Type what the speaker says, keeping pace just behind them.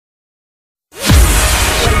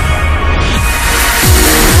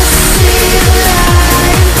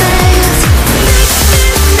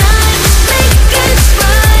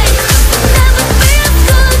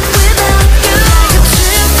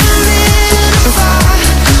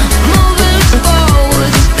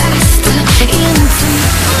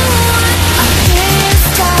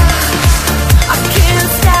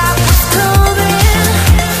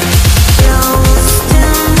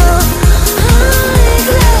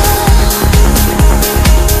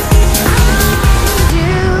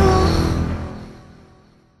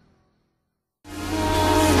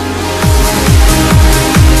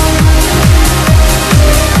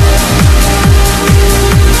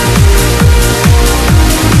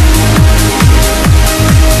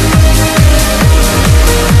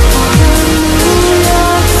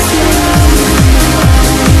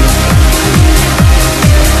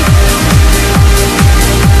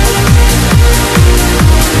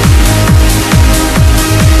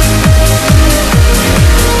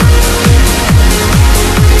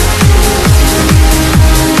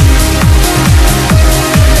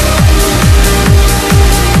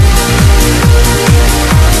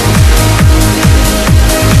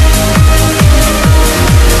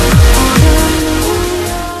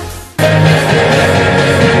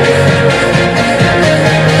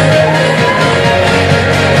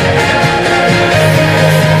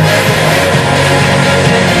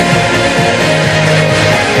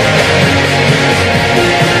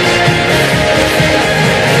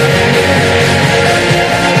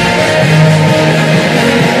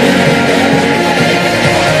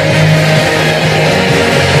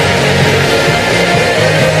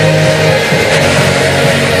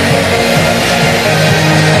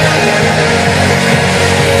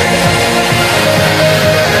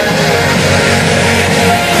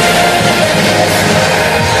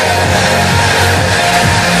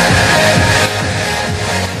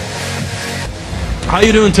how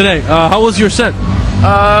you doing today? How was your set?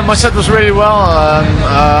 My set was really well.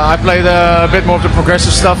 I played a bit more of the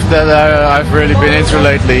progressive stuff that I've really been into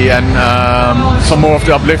lately, and some more of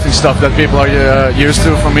the uplifting stuff that people are used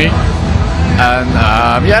to from me. And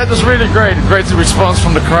yeah, it was really great. Great response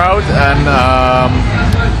from the crowd, and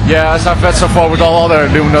yeah, as I've had so far with all other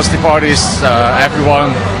Luminosity parties, everyone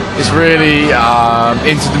is really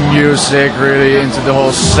into the music, really into the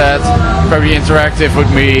whole set, very interactive with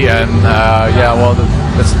me, and yeah, well,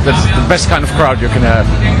 that's the best kind of crowd you can have.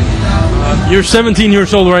 You're 17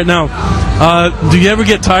 years old right now. Do you ever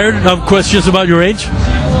get tired of questions about your age?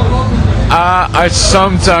 I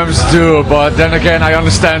sometimes do, but then again, I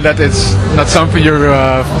understand that it's not something you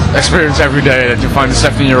experience every day, that you find a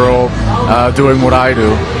 17-year-old doing what I do.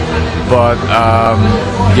 But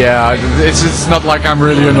yeah, it's not like I'm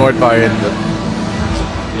really annoyed by it.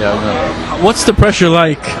 Yeah. No. What's the pressure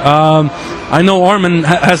like? I know Armin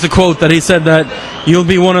has a quote that he said that you'll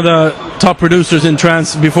be one of the top producers in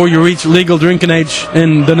trance before you reach legal drinking age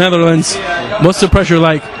in the Netherlands. What's the pressure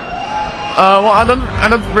like? Well, I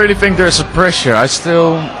don't really think there's a pressure. I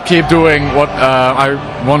still keep doing what I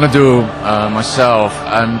want to do myself,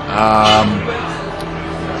 and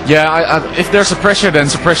yeah, if there's a pressure, then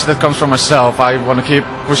it's a pressure that comes from myself. I want to keep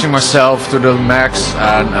pushing myself to the max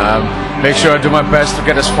and make sure I do my best to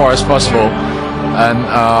get as far as possible. And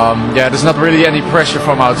yeah, there's not really any pressure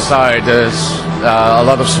from outside. There's a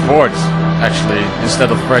lot of support, actually,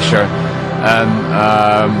 instead of pressure. And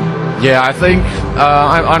yeah, I think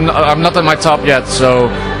I'm not at my top yet, so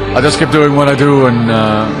I just keep doing what I do and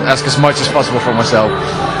ask as much as possible from myself.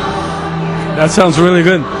 That sounds really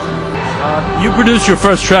good. You produced your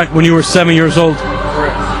first track when you were 7 years old.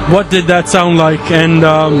 Correct. What did that sound like? And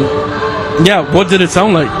yeah, what did it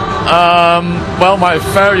sound like? Well, my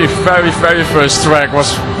very first track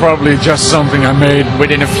was probably just something I made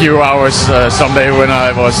within a few hours someday when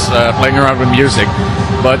I was playing around with music.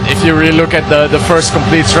 But if you really look at the first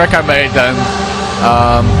complete track I made, then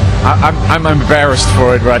I'm embarrassed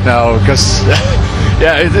for it right now, because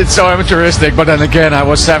yeah, it's so amateuristic. But then again, I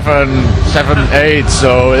was 7, 8,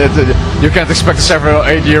 so you can't expect a 7 or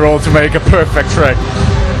 8-year-old to make a perfect track.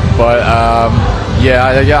 But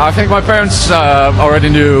yeah, I think my parents already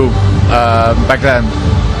knew back then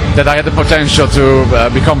that I had the potential to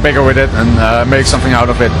become bigger with it and make something out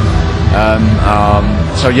of it.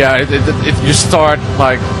 And so yeah, you start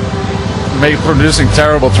like producing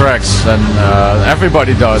terrible tracks, and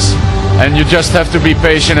everybody does, and you just have to be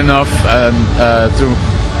patient enough and to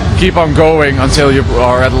keep on going until you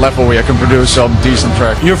are at a level where you can produce some decent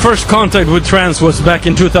track. Your first contact with trance was back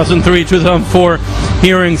in 2003, 2004,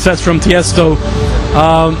 hearing sets from Tiesto.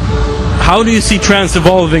 How do you see trance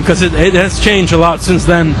evolving? Because it has changed a lot since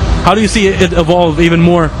then. How do you see it evolve even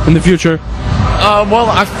more in the future? Well,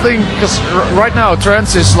 I think because right now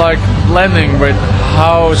trance is like blending with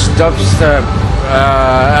house, dubstep,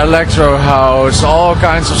 electro house, all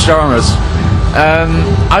kinds of genres. And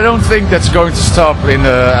I don't think that's going to stop in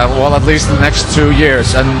well, at least in the next 2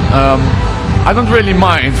 years. And I don't really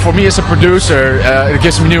mind. For me as a producer, it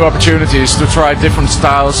gives me new opportunities to try different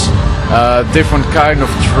styles, different kind of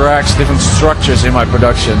tracks, different structures in my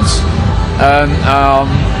productions. And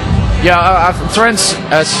yeah, trance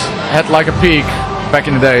has had like a peak back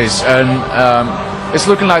in the days, and it's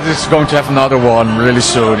looking like it's going to have another one really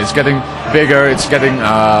soon. It's getting bigger, it's getting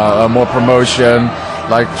more promotion.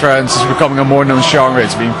 Like trance is becoming a more known genre.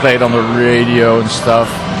 It's being played on the radio and stuff.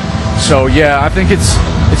 So yeah, I think it's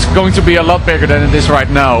going to be a lot bigger than it is right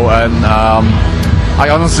now, and I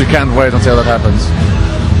honestly can't wait until that happens.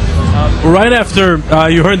 Right after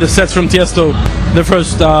you heard the sets from Tiesto, the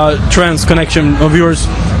first trance connection of yours,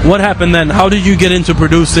 what happened then? How did you get into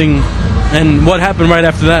producing, and what happened right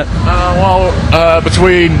after that? Well,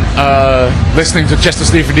 between listening to Chester's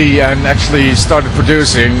DVD and actually started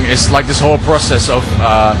producing, it's like this whole process of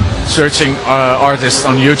searching artists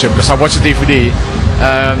on YouTube, because I watched the DVD.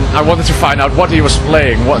 I wanted to find out what he was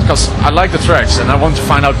playing, because I like the tracks and I wanted to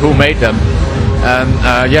find out who made them.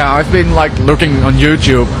 And yeah, I've been like looking on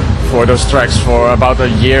YouTube for those tracks for about a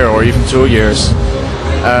year or even 2 years.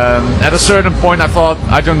 At a certain point I thought,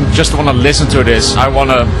 I don't just want to listen to this, I want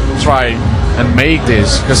to try and make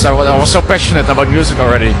this, because I was so passionate about music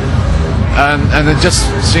already. And it just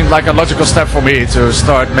seemed like a logical step for me to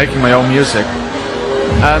start making my own music.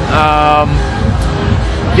 And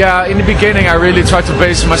yeah, in the beginning I really tried to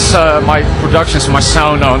base my productions, my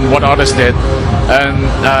sound on what others did. And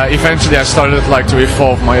eventually I started like to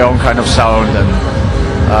evolve my own kind of sound. And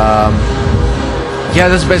yeah,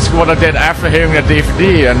 that's basically what I did after hearing that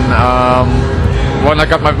DVD. And when I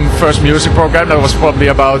got my first music program, that was probably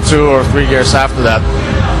about 2 or 3 years after that.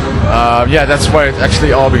 yeah, that's where it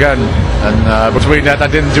actually all began. And between that, I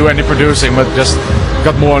didn't do any producing, but just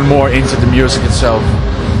got more and more into the music itself.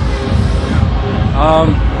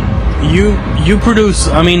 You produce,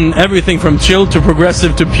 I mean, everything from chill to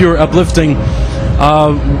progressive to pure uplifting.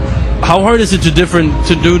 How hard is it to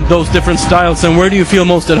do those different styles, and where do you feel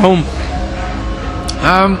most at home?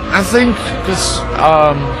 I think because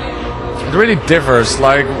it really differs.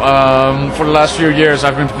 Like for the last few years,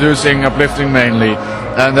 I've been producing uplifting mainly,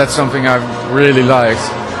 and that's something I've really liked.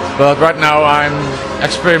 But right now, I'm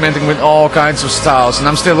experimenting with all kinds of styles, and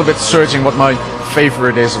I'm still a bit searching what my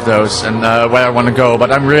favorite is of those and where I want to go.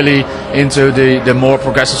 But I'm really into the more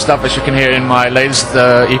progressive stuff, as you can hear in my latest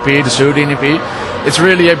EP, the Soothing EP. It's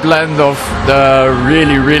really a blend of the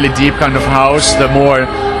really deep kind of house, the more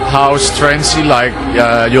house trancey, like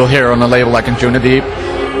you'll hear on a label like Tuna Deep,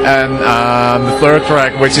 and the third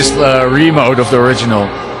track, which is the remode of the original.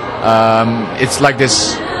 It's like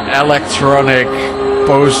this electronic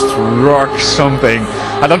post-rock something.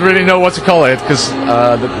 I don't really know what to call it, because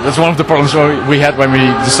that's one of the problems we had when we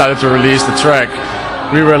decided to release the track.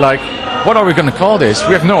 We were like, what are we going to call this?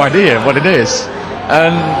 We have no idea what it is.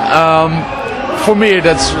 And for me,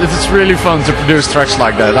 it's really fun to produce tracks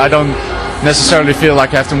like that. I don't necessarily feel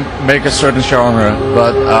like I have to make a certain genre,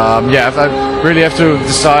 but yeah, if I really have to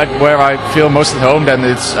decide where I feel most at home, then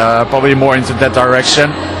it's probably more into that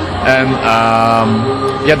direction. And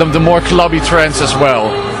yeah, the more clubby trance as well.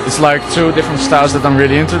 It's like two different styles that I'm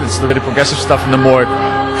really into. It's the really progressive stuff and the more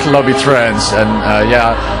clubby trance. And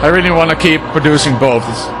yeah, I really want to keep producing both.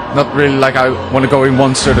 It's not really like I want to go in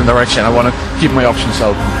one certain direction. I want to keep my options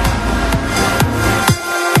open.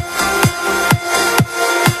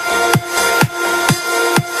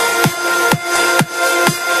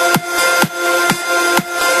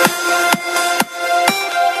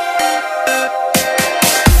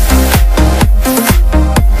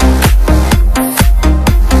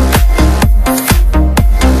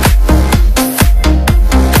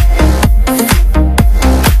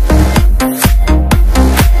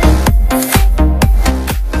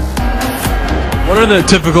 What are the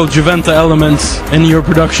typical Juventa elements in your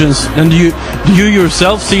productions, and do you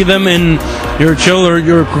yourself see them in your chill or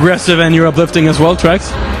your progressive and your uplifting as well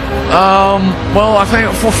tracks? Well, I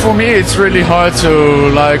think for me it's really hard to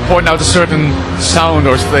like point out a certain sound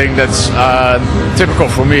or thing that's typical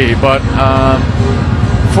for me, but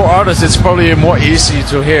for artists it's probably more easy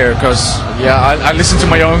to hear, because yeah, I listen to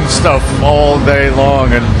my own stuff all day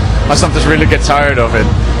long and I sometimes really get tired of it.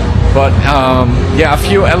 But yeah, a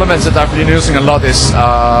few elements that I've been using a lot is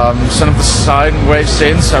some of the sine wave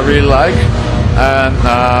synths I really like, and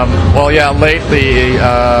well, yeah, lately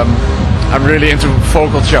I'm really into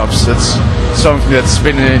vocal chops. That's something that's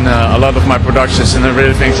been in a lot of my productions, and I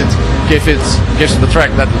really think it gives the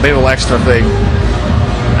track that little extra thing.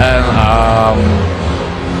 And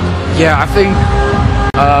yeah, I think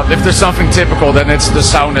if there's something typical, then it's the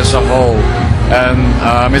sound as a whole.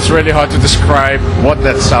 And it's really hard to describe what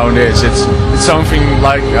that sound is. It's something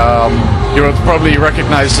like you would probably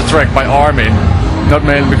recognize the track by Armin, not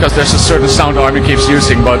mainly because there's a certain sound Armin keeps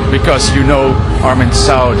using, but because you know Armin's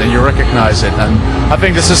sound and you recognize it. And I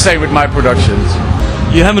think it's the same with my productions.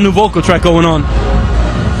 You have a new vocal track going on.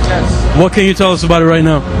 Yes. What can you tell us about it right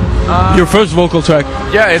now? Your first vocal track.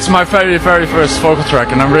 Yeah, it's my very first vocal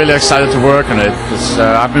track, and I'm really excited to work on it, because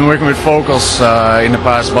I've been working with vocals in the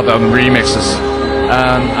past, but on remixes,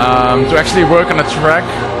 and to actually work on a track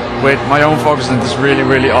with my own vocals is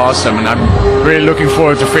really awesome, and I'm really looking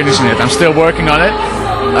forward to finishing it. I'm still working on it,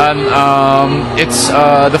 and it's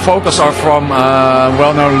the vocals are from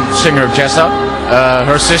well-known singer Jessa.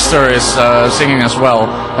 Her sister is singing as well,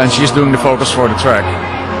 and she's doing the vocals for the track.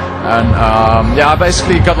 And yeah, I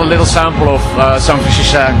basically got a little sample of something she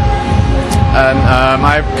sang, and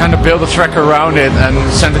I kind of built a track around it and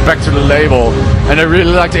sent it back to the label, and I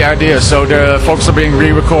really like the idea. So the vocals are being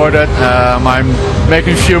re-recorded. I'm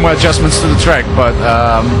making a few more adjustments to the track, but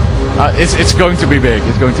it's going to be big.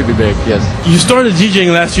 It's going to be big. Yes. You started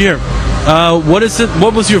DJing last year. What is it?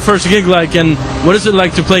 What was your first gig like, and what is it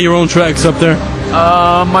like to play your own tracks up there?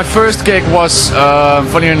 My first gig was,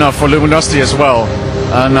 funny enough, for Luminosity as well.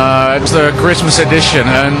 And it was the Christmas edition,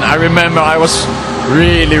 and I remember I was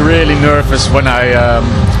really nervous when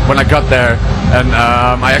I got there, and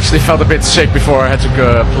I actually felt a bit sick before I had to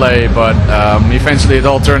go play, but eventually it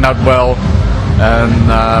all turned out well,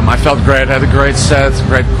 and I felt great. I had a great set,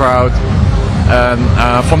 great crowd, and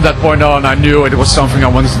from that point on I knew it was something I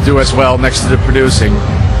wanted to do as well next to the producing.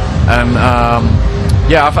 And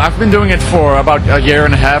yeah, I've been doing it for about a year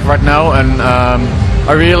and a half right now, and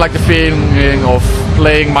I really like the feeling of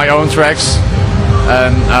playing my own tracks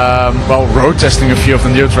and well, road testing a few of the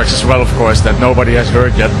new tracks as well, of course, that nobody has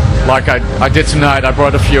heard yet. Like I did tonight, I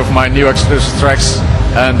brought a few of my new exclusive tracks,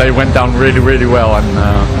 and they went down really well, and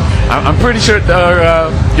I'm pretty sure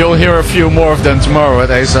you'll hear a few more of them tomorrow at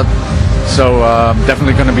ASAP, so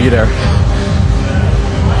definitely gonna be there.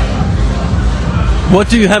 What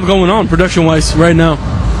do you have going on production-wise right now,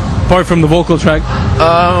 apart from the vocal track?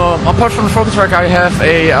 Apart from the vocal track, I have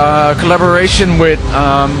a collaboration with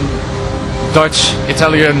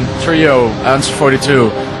Dutch-Italian trio Answer 42.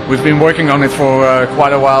 We've been working on it for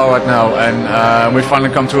quite a while right now, and we finally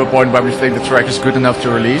come to a point where we think the track is good enough to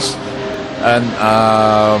release. And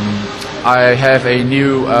I have a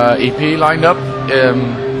new EP lined up. It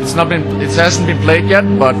hasn't been played yet,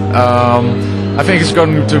 but I think it's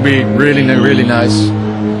going to be really nice.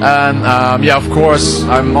 And yeah, of course,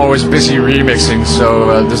 I'm always busy remixing,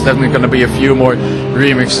 so there's definitely going to be a few more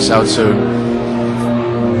remixes out soon.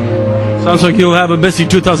 Sounds like you'll have a busy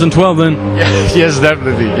 2012 then. Yeah, yes,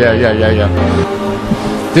 definitely. Yeah.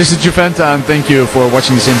 This is Juventa, and thank you for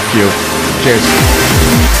watching this interview. Cheers.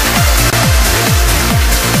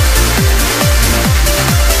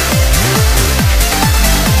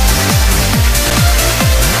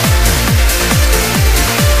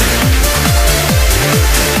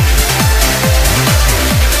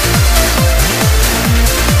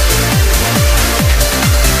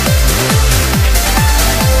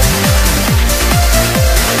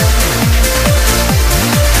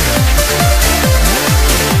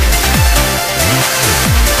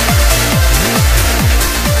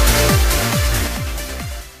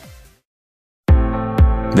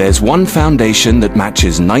 There's one foundation that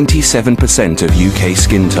matches 97% of UK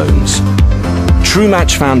skin tones. True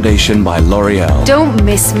Match Foundation by L'Oreal. Don't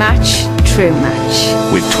mismatch, True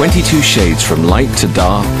Match. With 22 shades from light to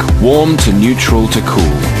dark, warm to neutral to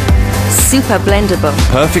cool. Super blendable.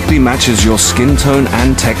 Perfectly matches your skin tone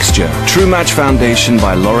and texture. True Match Foundation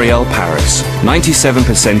by L'Oreal Paris.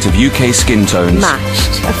 97% of UK skin tones.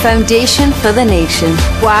 Matched. A foundation for the nation.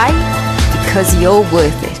 Why? Because you're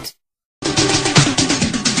worth it.